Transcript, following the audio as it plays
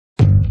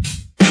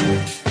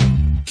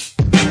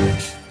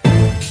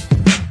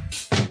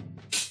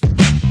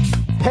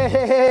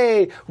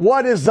Hey,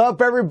 what is up,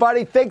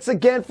 everybody? Thanks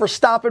again for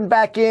stopping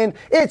back in.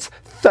 It's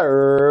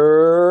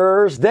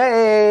Thursday.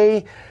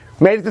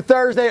 Made it to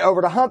Thursday,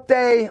 over to hump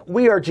day.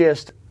 We are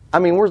just,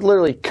 we're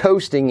literally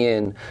coasting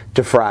in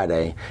to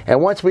Friday. And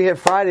once we hit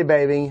Friday,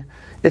 baby,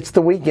 it's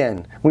the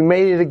weekend. We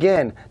made it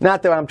again.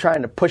 Not that I'm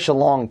trying to push a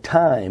long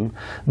time,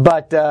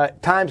 but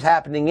time's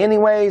happening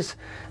anyways.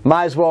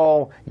 Might as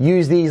well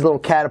use these little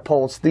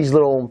catapults, these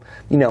little,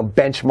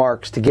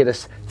 benchmarks to get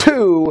us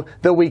to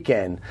the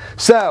weekend.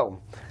 So,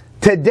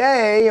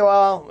 today,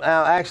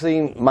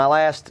 actually, my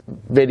last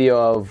video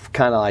of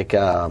kind of like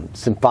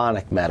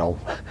symphonic metal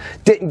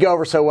didn't go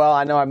over so well.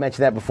 I know I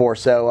mentioned that before,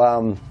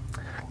 so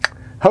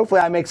hopefully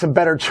I make some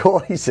better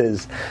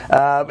choices.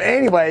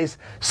 Anyways,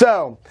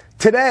 so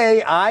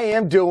today I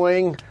am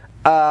doing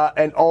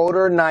an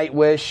older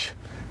Nightwish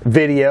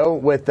video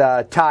with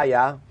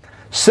Tarja.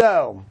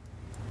 So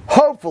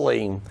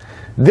hopefully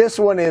this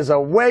one is a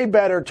way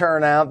better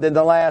turnout than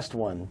the last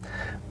one.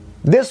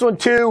 This one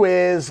too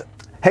is,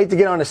 hate to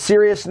get on a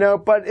serious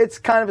note, but it's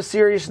kind of a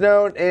serious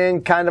note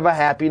and kind of a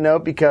happy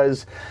note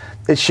because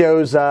it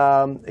shows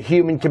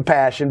human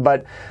compassion.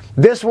 But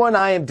this one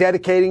I am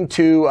dedicating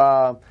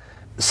to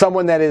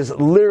someone that is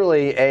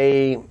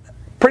literally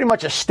pretty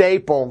much a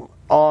staple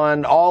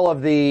on all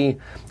of the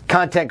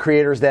content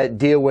creators that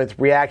deal with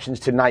reactions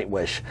to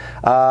Nightwish.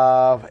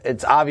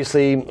 It's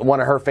obviously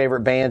one of her favorite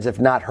bands, if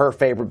not her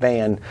favorite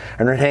band,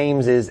 and her name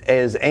is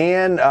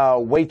Ann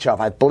Waychoff.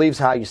 I believe is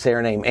how you say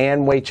her name,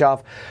 Ann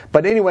Waychoff.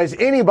 But anyways,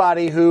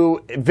 anybody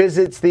who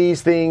visits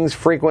these things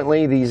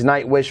frequently, these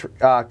Nightwish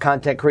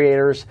content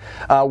creators,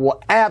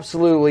 will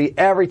absolutely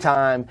every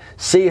time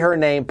see her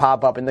name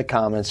pop up in the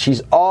comments.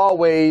 She's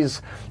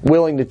always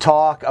willing to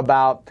talk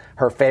about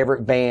her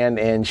favorite band,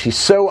 and she's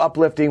so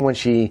uplifting when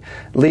she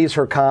leaves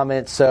her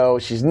comments, so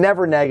she's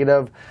never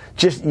negative.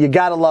 Just, you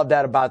gotta love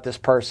that about this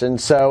person.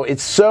 So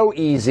it's so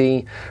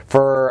easy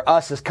for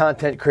us as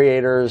content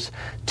creators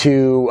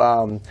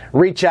to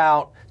reach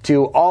out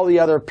to all the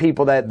other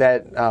people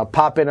that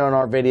pop in on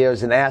our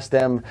videos and ask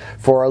them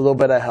for a little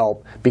bit of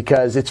help,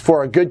 because it's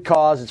for a good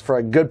cause, it's for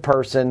a good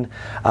person.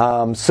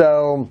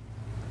 So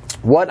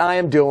what I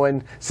am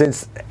doing,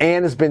 since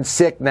Ann has been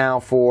sick now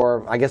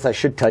for, I guess I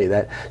should tell you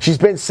that, she's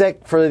been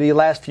sick for the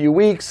last few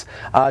weeks.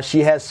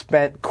 She has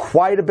spent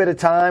quite a bit of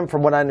time,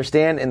 from what I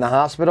understand, in the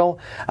hospital.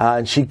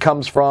 And she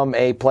comes from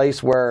a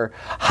place where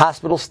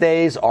hospital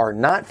stays are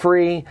not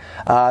free,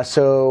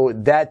 so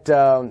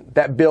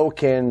that bill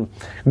can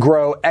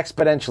grow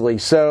exponentially.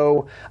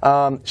 So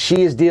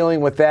she is dealing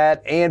with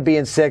that and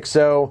being sick.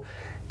 So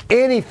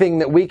anything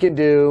that we can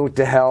do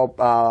to help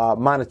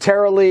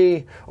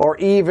monetarily, or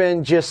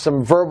even just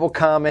some verbal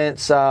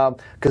comments,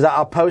 because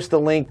I'll post the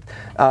link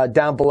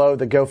down below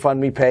the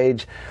GoFundMe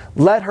page.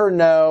 Let her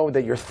know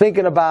that you're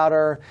thinking about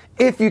her.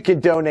 If you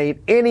could donate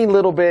any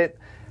little bit,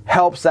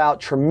 helps out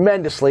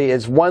tremendously.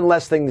 It's one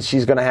less thing that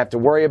she's going to have to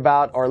worry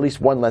about, or at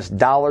least one less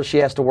dollar she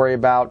has to worry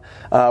about,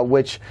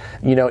 which,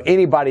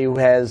 anybody who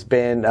has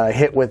been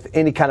hit with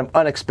any kind of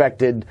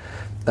unexpected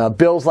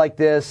bills like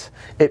this,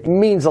 it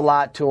means a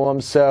lot to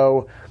them.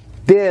 So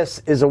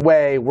this is a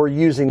way we're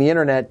using the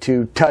internet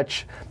to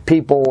touch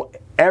people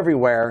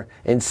everywhere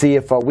and see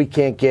if we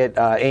can't get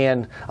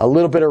Ann a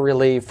little bit of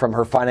relief from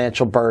her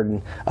financial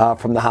burden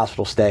from the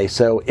hospital stay.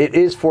 So it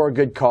is for a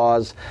good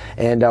cause,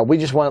 and we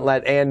just want to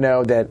let Ann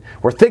know that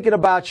we're thinking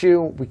about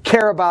you, we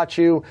care about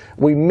you,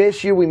 we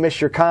miss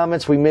your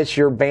comments, we miss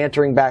your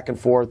bantering back and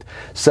forth.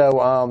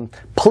 So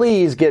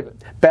please get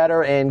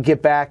better and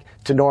get back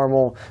to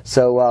normal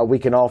so we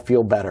can all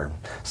feel better.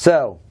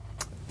 So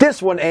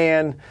this one,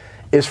 Ann,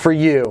 is for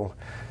you.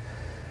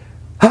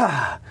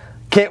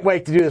 Can't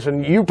wait to do this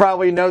one. You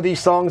probably know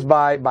these songs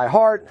by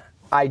heart.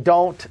 I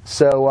don't,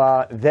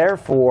 so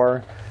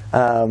therefore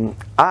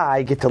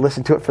I get to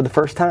listen to it for the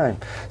first time,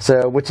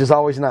 so which is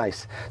always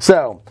nice.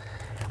 So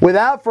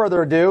without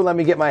further ado, let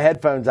me get my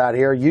headphones out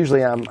here.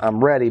 Usually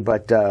I'm ready,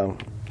 but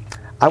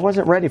I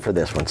wasn't ready for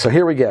this one. So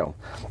here we go.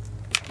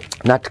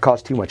 Not to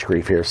cause too much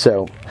grief here.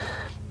 So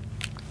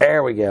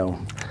there we go.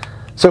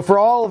 So for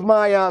all of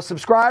my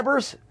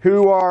subscribers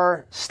who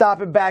are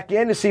stopping back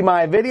in to see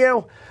my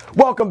video,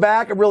 welcome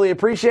back. I really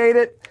appreciate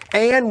it.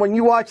 And when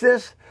you watch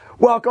this,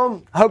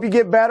 welcome. I hope you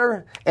get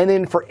better. And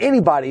then for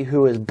anybody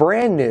who is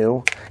brand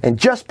new and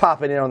just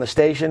popping in on the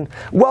station,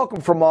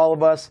 welcome from all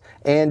of us.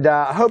 And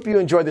I hope you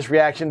enjoyed this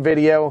reaction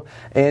video.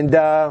 And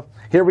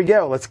here we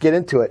go. Let's get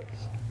into it.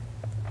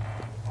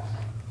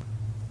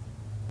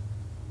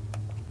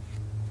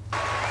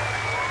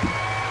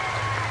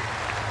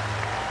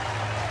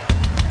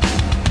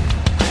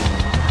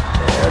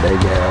 There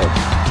they go.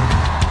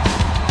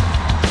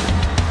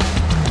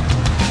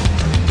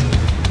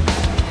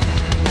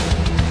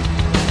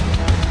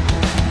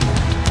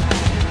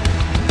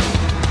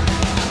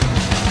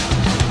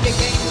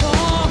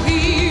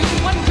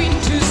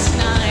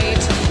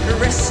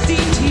 Rusty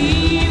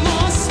tea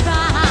was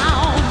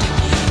found.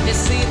 They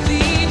say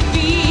the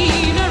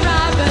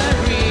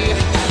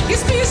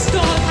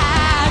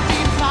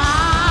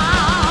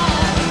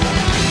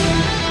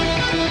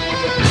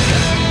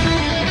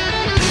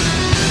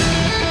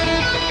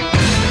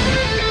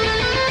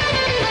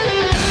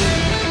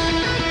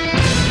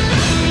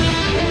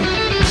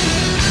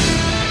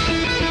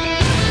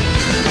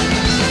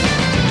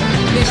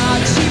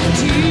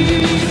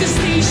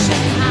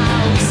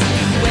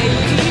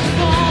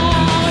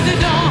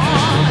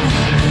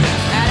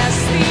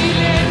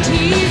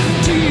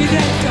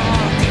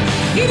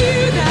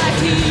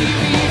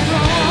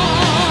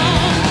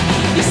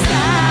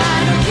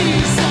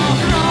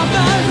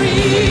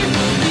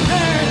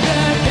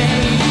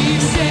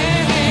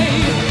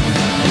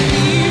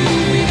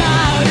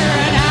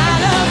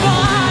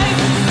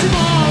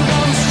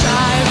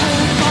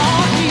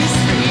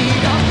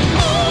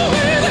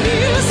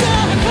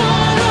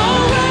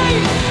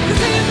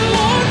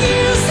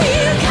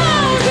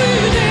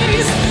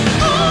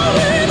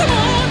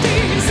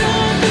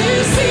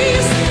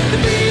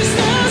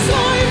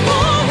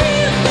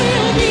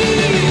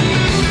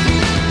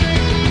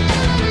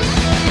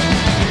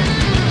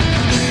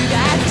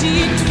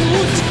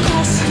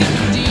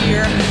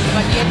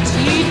yet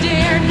he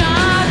dare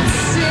not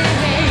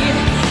say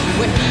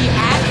where he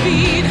had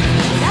been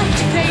that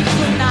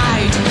fateful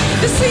night.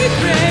 The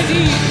secret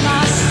he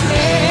must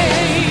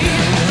stay.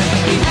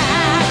 He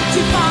had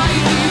to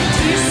find it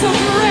tears of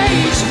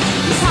rage.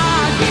 His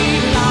heart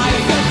beat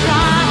like a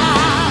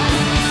drum.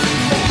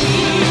 But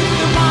he,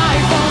 the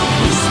wife of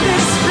his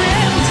best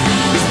friend,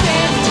 he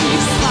spent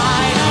his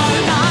final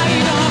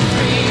night of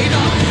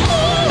freedom.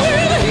 Over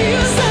the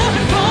hills and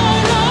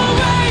far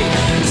away,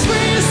 it's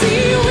where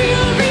he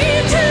will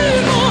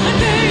return one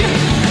day.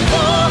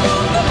 Far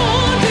from the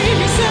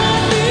mountains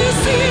and the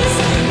seas,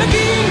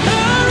 making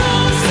her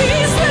own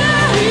seas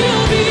where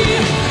he'll be.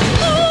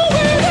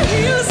 Over the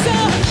hills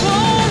and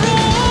far away.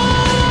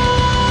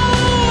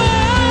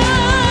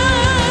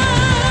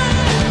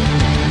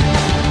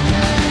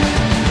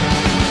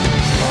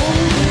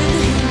 Over the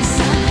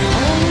hillside,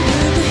 over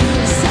the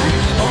hillside,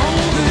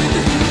 over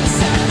the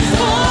hillside,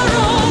 far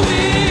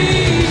away.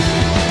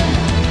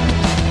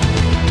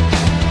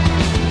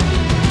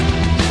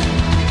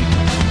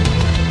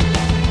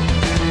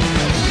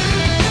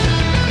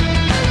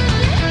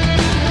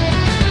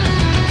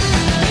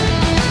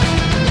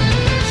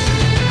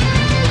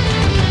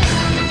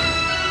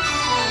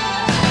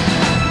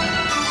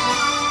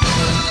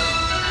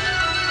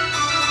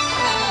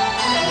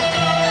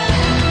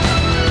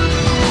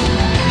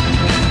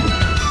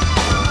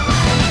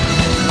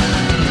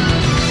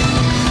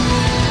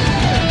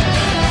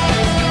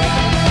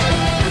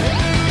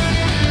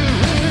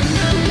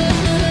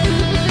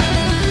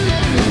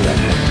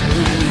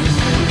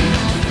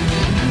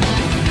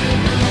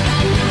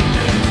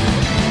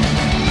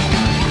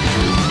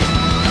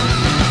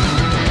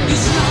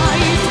 His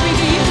life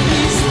beneath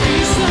his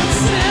prison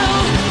cell,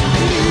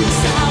 he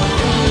looks out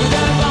through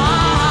the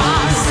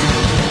bars.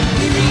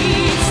 He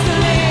reads the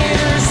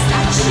letters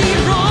that she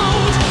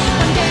wrote.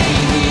 One day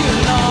he'll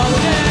know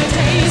the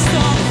taste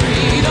of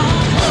freedom.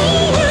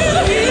 Over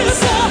the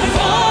hills and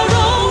far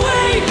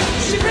away,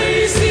 she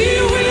prays he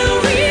will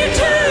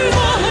return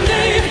one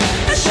day.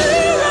 As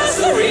sure as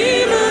the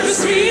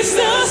rivers reach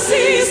the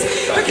seas,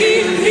 back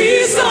in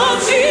his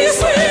arms is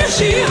where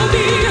she'll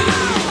be.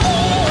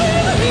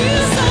 Over the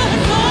hills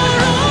and far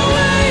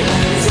away,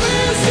 it's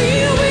where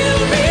she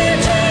will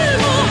return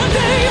one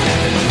day.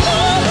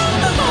 Far from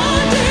the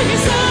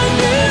mountains and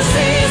the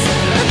seas,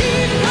 back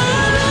in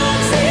her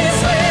arms is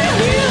where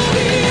he'll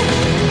be.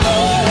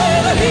 Over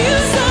the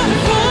hills and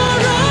far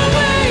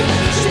away,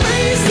 she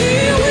prays he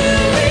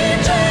will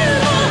return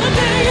one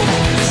day.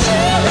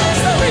 Sure as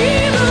the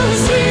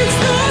rivers reach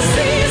the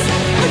seas,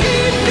 back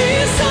in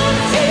his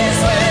arms is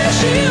where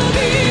she'll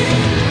be.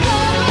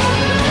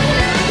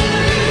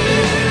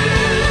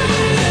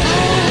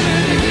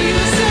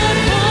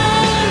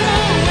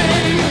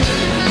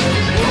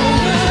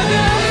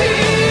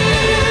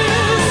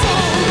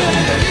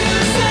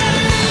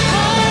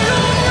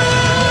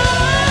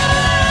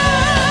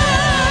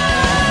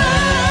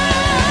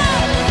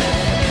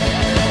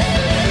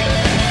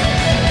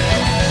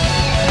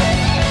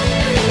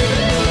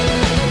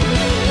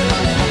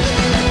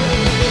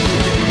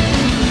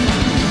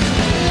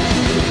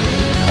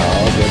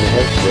 Oh, good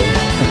history.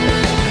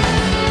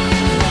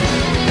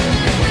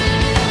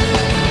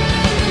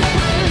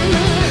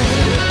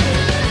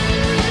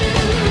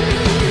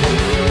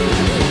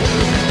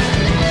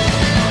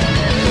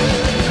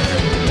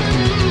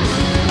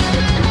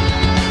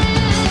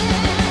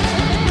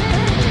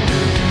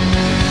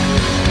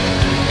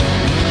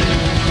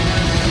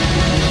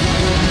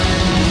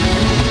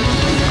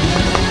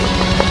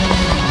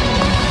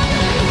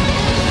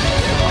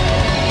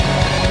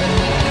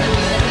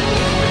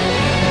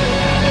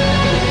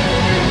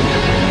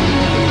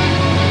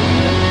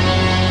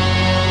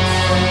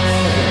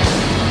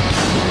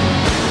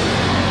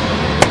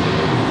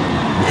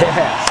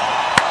 Yes.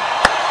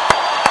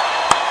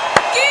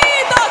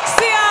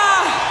 Kiitoksia!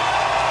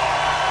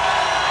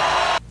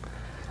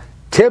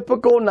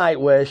 Typical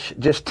Nightwish,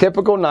 just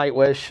typical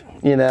Nightwish,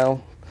 you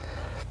know.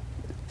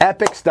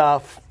 Epic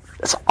stuff.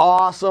 It's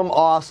awesome,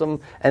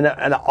 awesome, and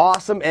an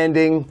awesome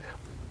ending.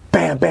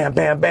 Bam, bam,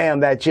 bam, bam.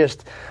 That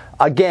just,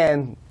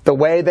 again, the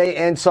way they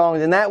end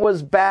songs, and that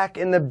was back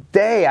in the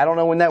day. I don't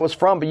know when that was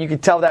from, but you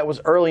could tell that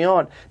was early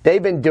on.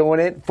 They've been doing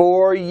it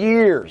for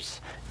years,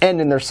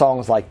 ending their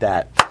songs like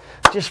that.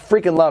 Just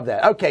freaking love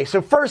that. Okay,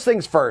 so first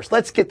things first,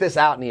 let's get this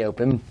out in the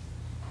open.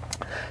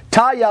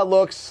 Tarja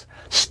looks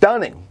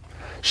stunning.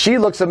 She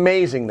looks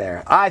amazing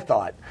there, I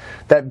thought.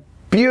 That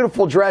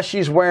beautiful dress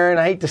she's wearing,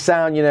 I hate to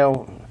sound, you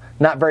know,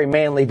 not very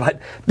manly,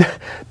 but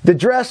the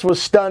dress was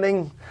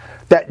stunning.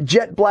 That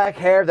jet black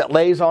hair that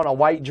lays on a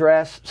white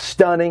dress,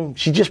 stunning.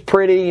 She's just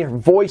pretty. Her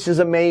voice is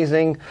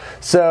amazing.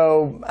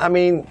 So, I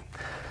mean,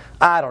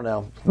 I don't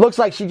know. Looks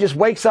like she just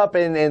wakes up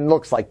and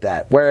looks like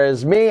that.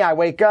 Whereas me, I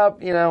wake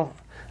up, you know,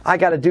 I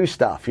got to do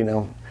stuff, you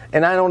know.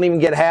 And I don't even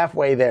get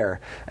halfway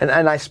there. And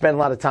I spend a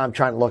lot of time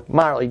trying to look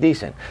moderately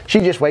decent. She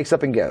just wakes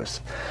up and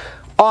goes.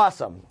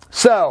 Awesome.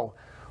 So,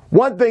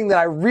 one thing that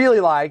I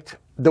really liked,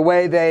 the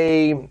way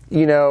they,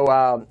 you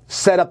know,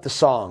 set up the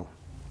song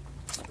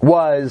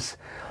was,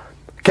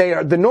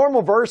 okay, the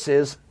normal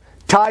verses,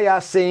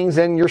 Tarja sings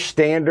in your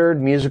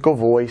standard musical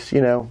voice, you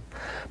know.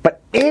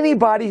 But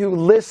anybody who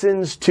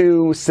listens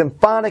to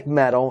symphonic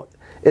metal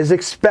is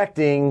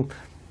expecting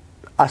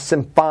a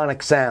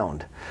symphonic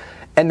sound.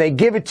 And they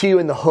give it to you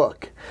in the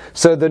hook.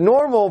 So the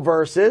normal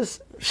verses,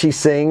 she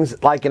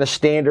sings like in a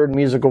standard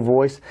musical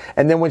voice.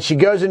 And then when she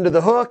goes into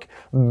the hook,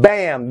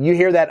 bam, you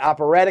hear that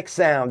operatic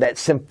sound, that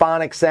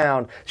symphonic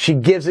sound. She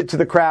gives it to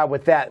the crowd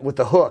with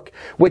the hook,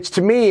 which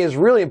to me is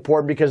really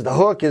important because the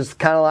hook is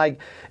kind of like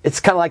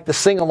the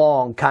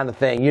sing-along kind of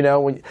thing. You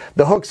know, when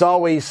the hook's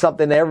always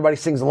something that everybody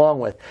sings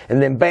along with.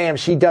 And then bam,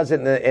 she does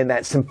it in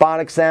that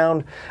symphonic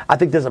sound. I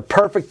think there's a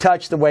perfect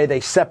touch the way they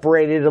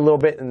separated it a little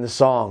bit in the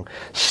song.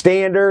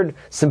 Standard,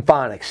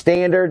 symphonic.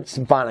 Standard,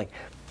 symphonic.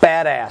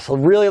 Badass. I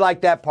really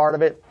like that part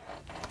of it.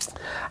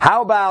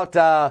 How about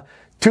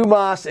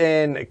Tumas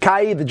and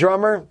Kai, the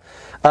drummer?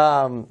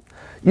 You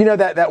know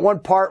that one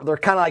part where they're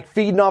kind of like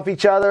feeding off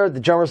each other.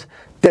 The drummers,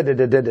 and then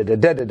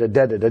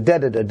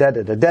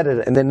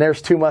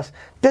there's Tumas.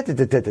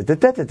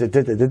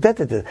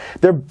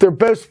 They're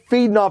both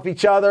feeding off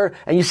each other,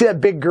 and you see that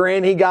big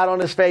grin he got on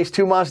his face.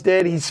 Tumas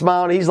did. He's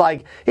smiling.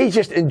 He's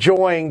just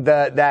enjoying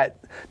that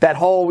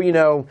whole, you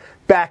know,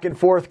 back and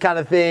forth kind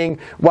of thing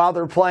while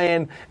they're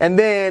playing. And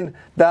then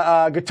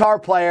the guitar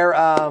player,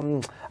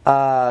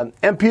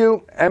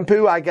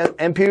 Empu, I guess,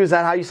 Empu, is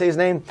that how you say his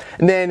name?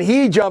 And then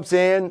he jumps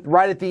in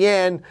right at the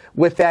end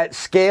with that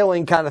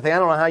scaling kind of thing. I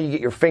don't know how you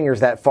get your fingers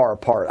that far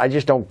apart. I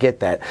just don't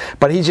get that.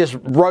 But he's just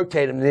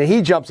rotating, and then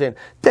he jumps in.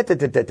 And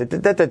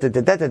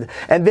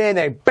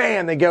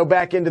then they go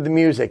back into the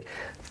music.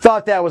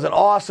 Thought that was an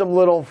awesome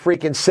little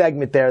freaking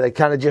segment there that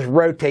kind of just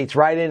rotates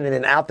right in and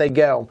then out they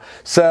go.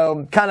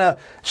 So kind of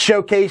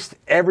showcased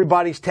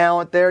everybody's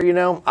talent there, you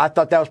know. I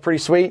thought that was pretty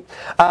sweet.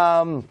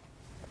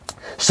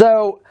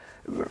 So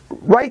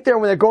right there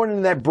when they're going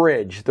into that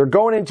bridge, they're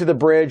going into the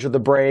bridge or the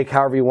break,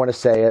 however you want to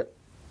say it.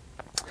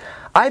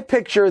 I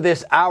picture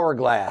this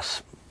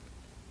hourglass.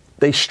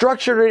 They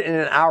structured it in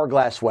an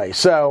hourglass way.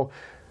 So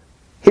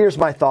here's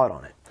my thought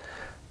on it.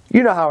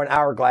 You know how an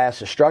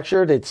hourglass is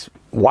structured. It's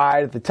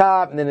wide at the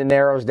top, and then it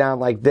narrows down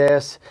like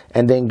this,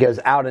 and then goes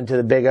out into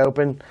the big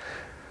open.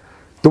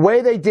 The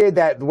way they did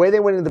that, the way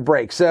they went into the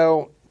break,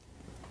 so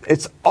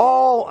it's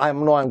all,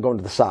 I'm going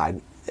to the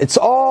side. It's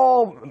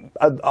all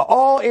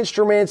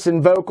instruments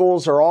and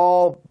vocals are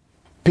all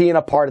peeing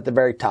apart at the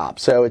very top.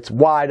 So it's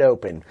wide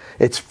open.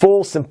 It's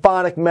full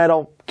symphonic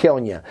metal,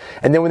 killing you.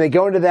 And then when they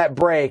go into that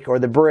break or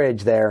the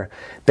bridge there,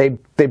 they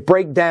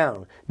break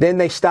down. Then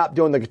they stop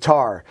doing the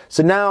guitar.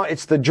 So now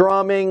it's the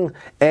drumming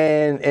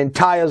and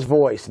Tarja's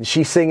voice, and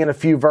she's singing a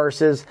few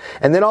verses.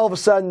 And then all of a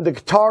sudden the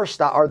guitar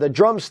stop or the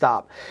drum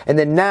stop. And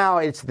then now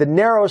it's the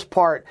narrowest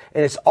part,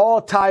 and it's all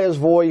Tarja's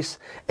voice,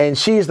 and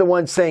she's the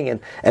one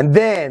singing. And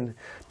then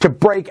to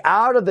break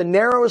out of the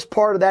narrowest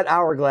part of that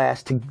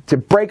hourglass, to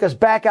break us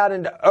back out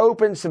into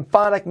open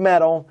symphonic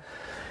metal,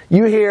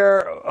 you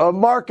hear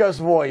Marco's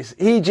voice.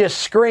 He just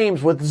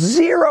screams with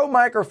zero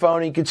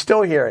microphone. You can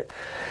still hear it.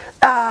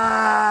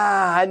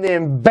 Ah! And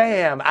then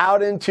bam,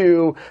 out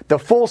into the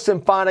full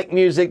symphonic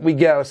music we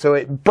go. So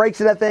it breaks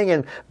that thing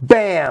and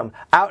bam,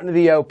 out into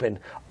the open.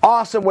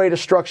 Awesome way to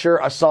structure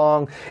a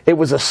song. It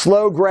was a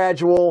slow,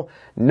 gradual,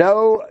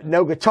 no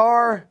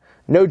guitar,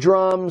 no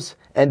drums,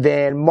 and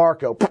then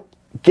Marco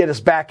get us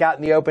back out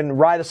in the open,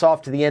 ride us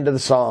off to the end of the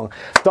song.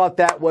 Thought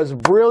that was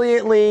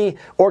brilliantly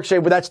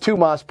orchestrated, but that's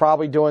Tumas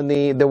probably doing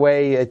the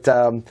way it,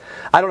 I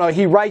don't know,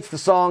 he writes the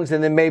songs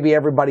and then maybe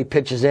everybody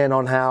pitches in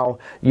on how,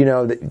 you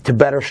know, to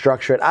better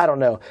structure it. I don't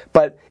know.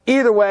 But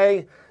either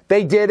way,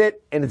 they did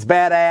it, and it's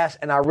badass,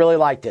 and I really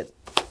liked it.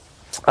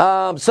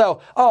 And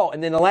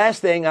then the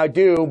last thing I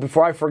do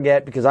before I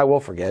forget, because I will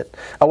forget.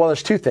 Oh, well,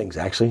 there's two things,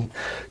 actually.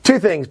 Two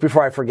things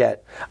before I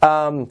forget.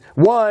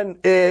 One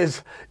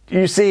is,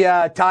 you see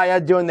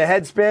Tarja doing the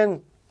head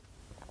spin.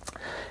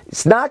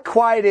 It's not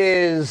quite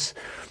as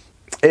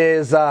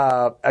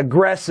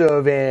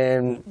aggressive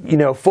and, you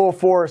know, full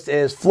force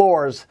as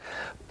Floor's,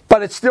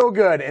 but it's still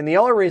good. And the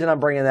only reason I'm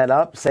bringing that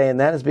up, saying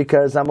that, is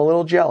because I'm a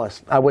little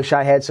jealous. I wish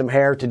I had some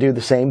hair to do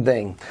the same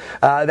thing.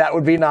 That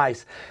would be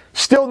nice.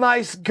 Still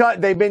nice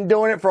cut. They've been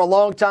doing it for a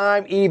long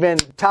time. Even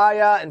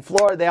Tarja and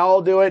Floor, they all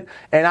do it.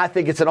 And I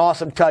think it's an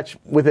awesome touch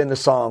within the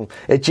song.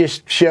 It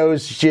just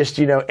shows just,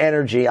 you know,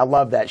 energy. I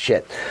love that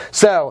shit.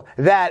 So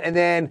that, and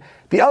then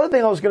the other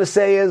thing I was going to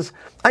say is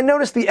I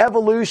noticed the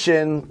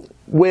evolution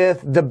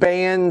with the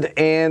band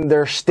and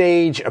their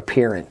stage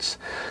appearance.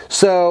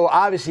 So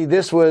obviously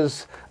this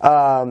was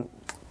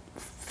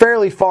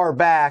fairly far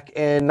back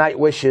in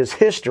Nightwish's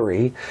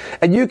history.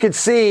 And you could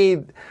see,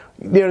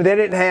 you know, they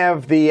didn't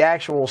have the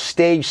actual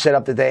stage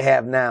setup that they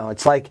have now.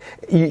 It's like,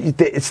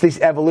 it's this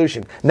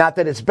evolution. Not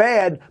that it's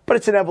bad, but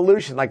it's an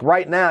evolution. Like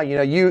right now, you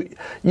know,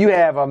 you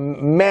have a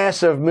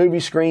massive movie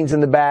screens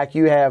in the back.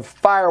 You have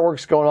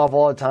fireworks going off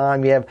all the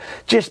time. You have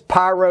just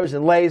pyros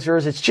and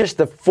lasers. It's just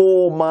the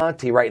full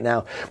Monty right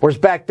now. Whereas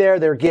back there,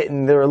 they're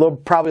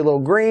probably a little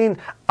green.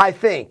 I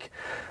think.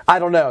 I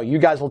don't know. You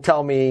guys will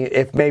tell me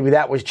if maybe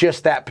that was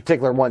just that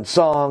particular one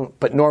song,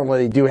 but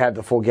normally they do have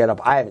the full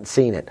getup. I haven't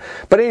seen it.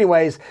 But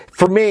anyways,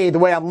 for me, the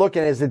way I'm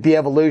looking is at the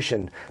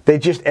evolution. They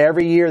just,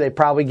 every year, they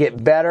probably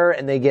get better,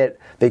 and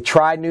they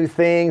try new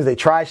things, they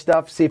try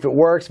stuff, see if it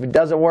works, if it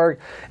doesn't work,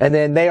 and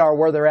then they are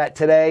where they're at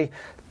today.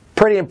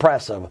 Pretty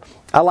impressive.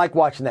 I like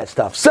watching that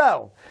stuff.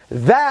 So,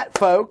 that,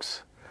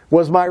 folks,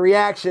 was my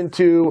reaction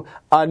to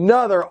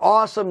another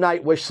awesome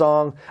Nightwish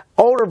song,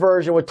 older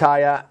version with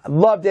Tarja.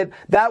 Loved it.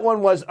 That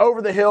one was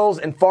Over the Hills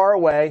and Far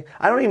Away.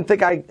 I don't even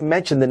think I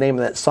mentioned the name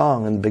of that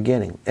song in the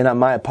beginning, and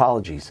my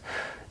apologies.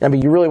 I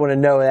mean, you really want to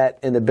know that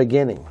in the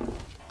beginning.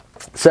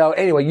 So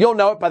anyway, you'll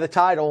know it by the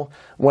title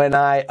when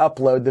I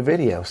upload the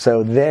video.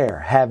 So there,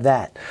 have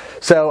that.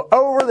 So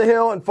Over the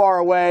Hill and Far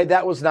Away,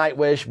 that was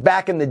Nightwish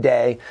back in the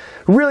day.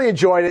 Really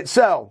enjoyed it.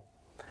 So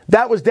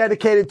that was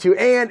dedicated to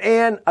Ann.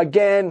 Ann,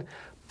 again,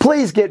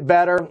 please get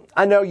better.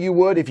 I know you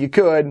would if you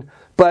could,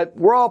 but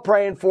we're all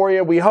praying for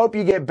you. We hope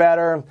you get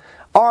better.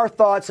 Our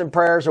thoughts and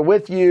prayers are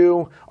with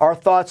you. Our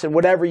thoughts and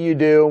whatever you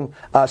do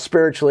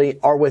spiritually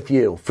are with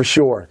you, for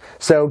sure.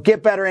 So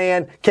get better,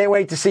 Ann. Can't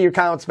wait to see your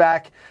comments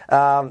back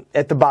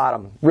at the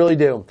bottom. Really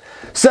do.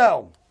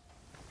 So,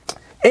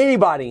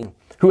 anybody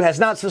who has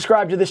not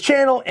subscribed to this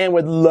channel and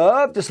would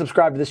love to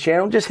subscribe to this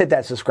channel, just hit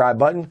that subscribe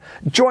button.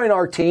 Join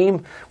our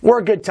team. We're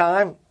a good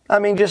time. I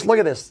mean, just look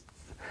at this.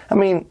 I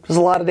mean, it's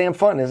a lot of damn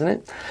fun, isn't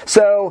it?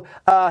 So,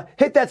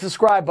 hit that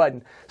subscribe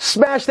button.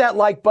 Smash that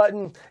like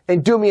button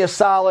and do me a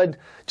solid.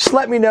 Just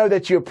let me know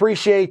that you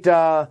appreciate,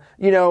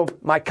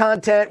 my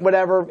content,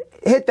 whatever.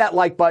 Hit that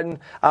like button.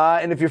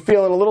 And if you're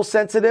feeling a little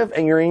sensitive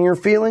and you're in your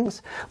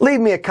feelings, leave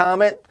me a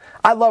comment.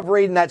 I love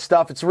reading that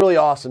stuff. It's really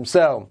awesome.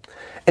 So,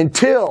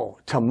 until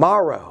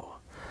tomorrow,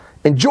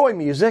 enjoy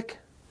music.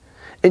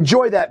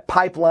 Enjoy that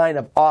pipeline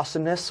of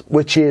awesomeness,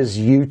 which is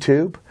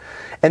YouTube.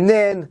 And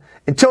then,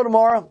 until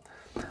tomorrow,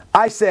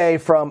 I say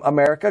from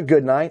America,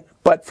 good night.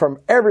 But for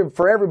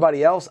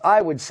everybody else,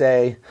 I would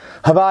say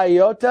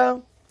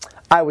Havayota.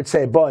 I would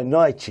say Buenas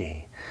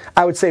noches.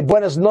 I would say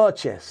Buenas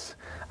noches.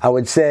 I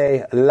would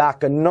say La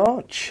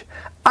noche.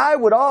 I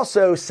would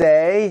also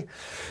say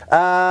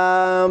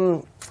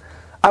Nanu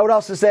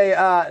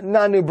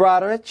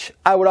Bradovich.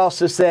 I would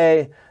also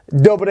say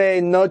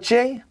Dobre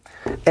noche.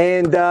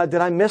 And did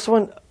I miss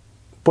one?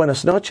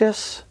 Buenas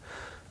noches.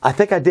 I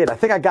think I did. I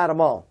think I got them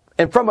all.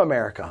 And from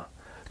America,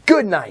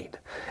 good night.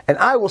 And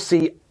I will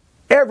see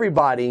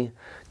everybody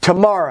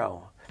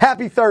tomorrow.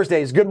 Happy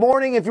Thursdays. Good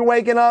morning if you're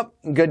waking up.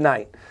 Good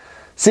night.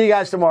 See you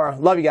guys tomorrow.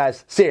 Love you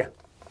guys. See ya.